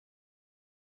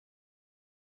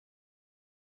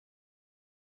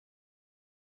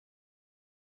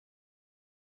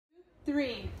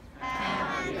3.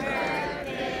 Happy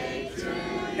birthday to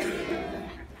you.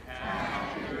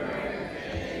 Happy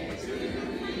birthday to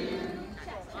you.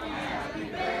 Happy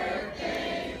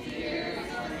birthday, dear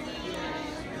Sonia.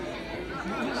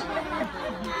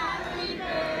 Happy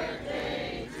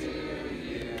birthday to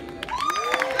you.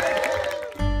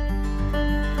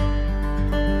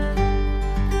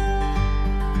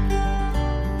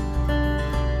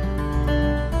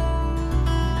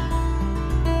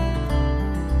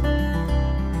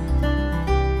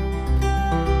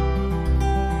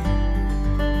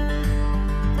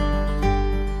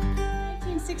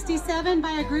 1967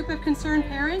 by a group of concerned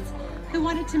parents who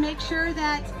wanted to make sure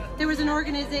that there was an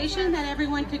organization that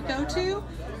everyone could go to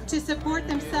support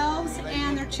themselves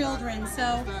and their children.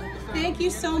 So thank you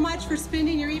so much for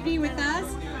spending your evening with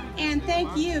us, and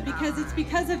thank you, because it's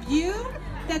because of you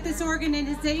that this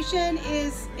organization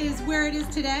is where it is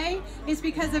today. It's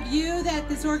because of you that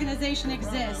this organization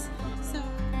exists. So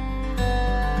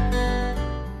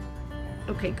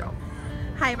okay, go.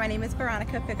 Hi, my name is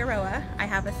Veronica Figueroa. I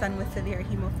have a son with severe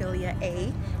hemophilia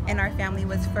A, and our family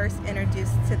was first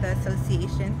introduced to the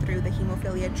association through the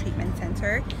Hemophilia Treatment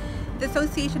Center. The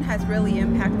association has really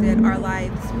impacted our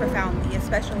lives profoundly,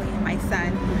 especially my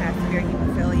son who has severe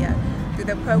hemophilia. Through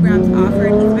the programs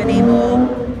offered,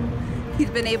 he's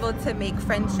been able to make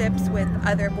friendships with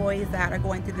other boys that are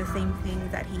going through the same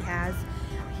things that he has.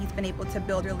 He's been able to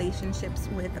build relationships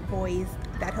with boys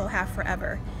that he'll have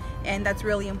forever. And that's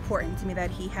really important to me,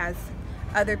 that he has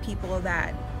other people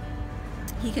that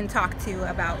he can talk to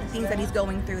about things that he's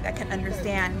going through, that can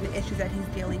understand the issues that he's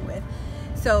dealing with.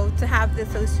 So to have the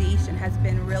association has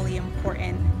been really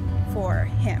important for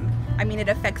him. I mean, it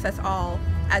affects us all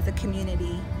as a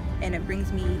community, and it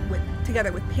brings me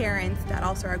together with parents that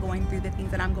also are going through the things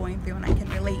that I'm going through, and I can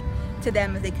relate to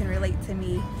them as they can relate to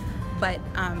me. But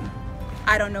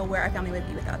I don't know where our family would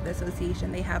be without the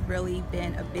association. They have really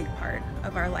been a big part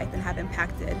of our life and have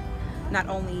impacted not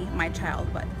only my child,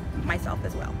 but myself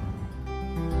as well.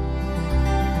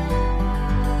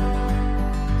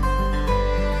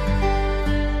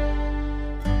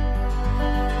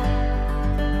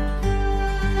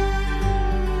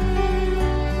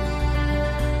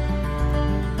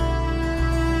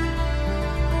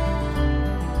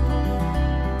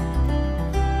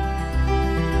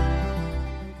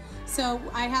 So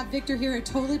I have Victor here who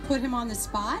totally put him on the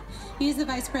spot. He's the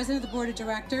vice president of the board of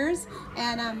directors,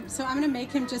 and so I'm going to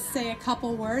make him just say a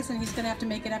couple words, and he's going to have to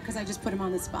make it up because I just put him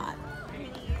on the spot.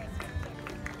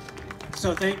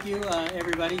 So thank you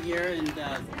everybody here, and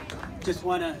just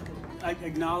want to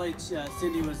acknowledge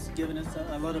Cindy was giving us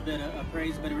a little bit of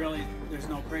praise, but really there's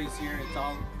no praise here. It's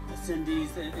all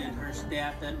Cindy's and her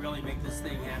staff that really make this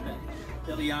thing happen.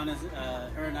 Liliana's,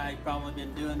 her and I probably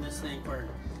been doing this thing for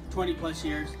 20 plus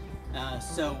years.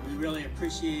 So we really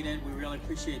appreciate it. We really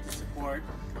appreciate the support.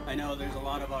 I know there's a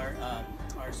lot of our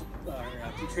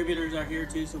contributors are here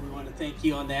too, so we want to thank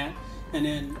you on that. And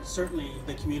then certainly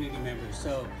the community members.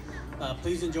 So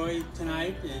please enjoy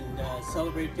tonight and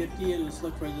celebrate 50, and let's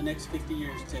look for the next 50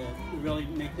 years to really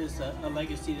make this a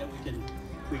legacy that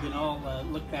we can all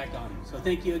look back on. So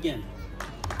thank you again.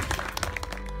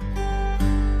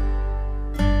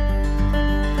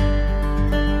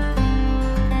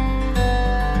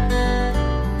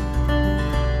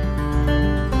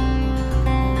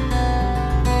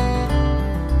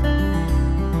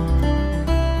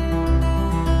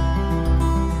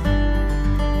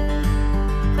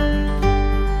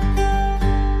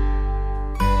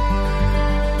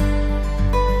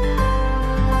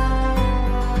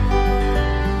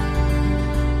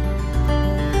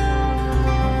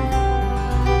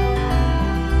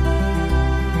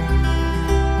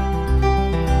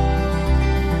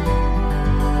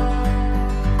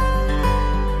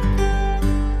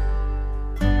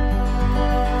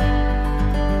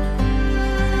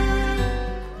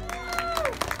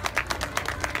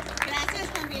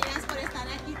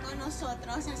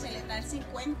 A celebrar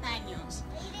 50 años.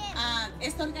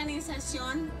 Esta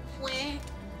organización fue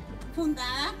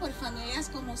fundada por familias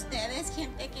como ustedes,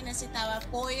 gente que necesitaba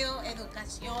apoyo,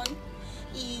 educación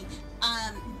y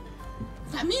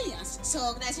familias.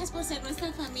 Gracias por ser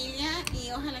nuestra familia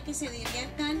y ojalá que se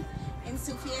diviertan en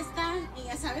su fiesta, y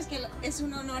ya sabes que es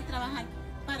un honor trabajar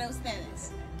para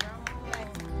ustedes.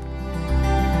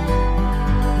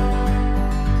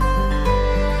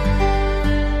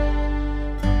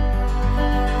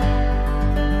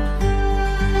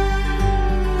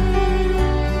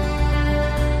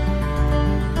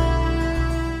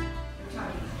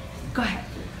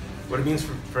 What it means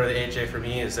for the AHA for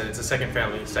me is that it's a second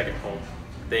family, second home.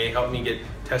 They helped me get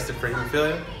tested for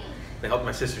hemophilia. They helped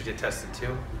my sisters get tested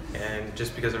too. And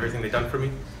just because of everything they've done for me,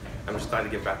 I'm just glad to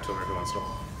give back to them every once in a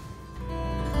while.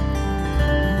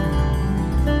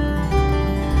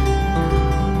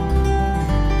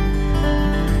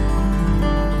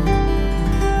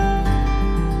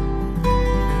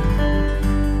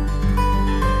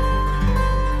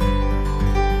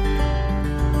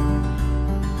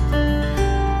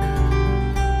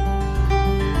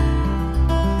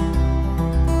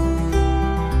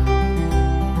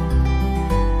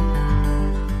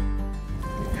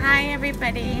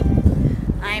 Everybody,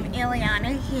 I'm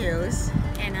Ileana Hughes,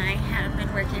 and I have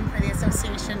been working for the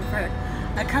association for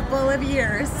a couple of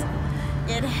years.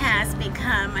 It has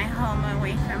become my home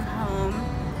away from home,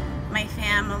 my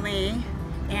family,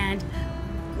 and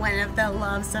one of the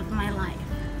loves of my life.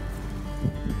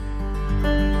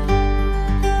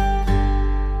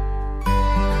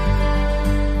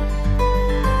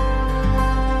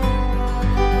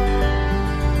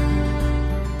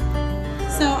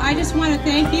 I just want to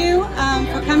thank you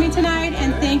for coming tonight,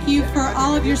 and thank you for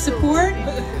all of your support,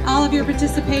 all of your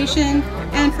participation,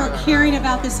 and for caring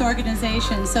about this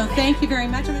organization. So thank you very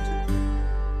much.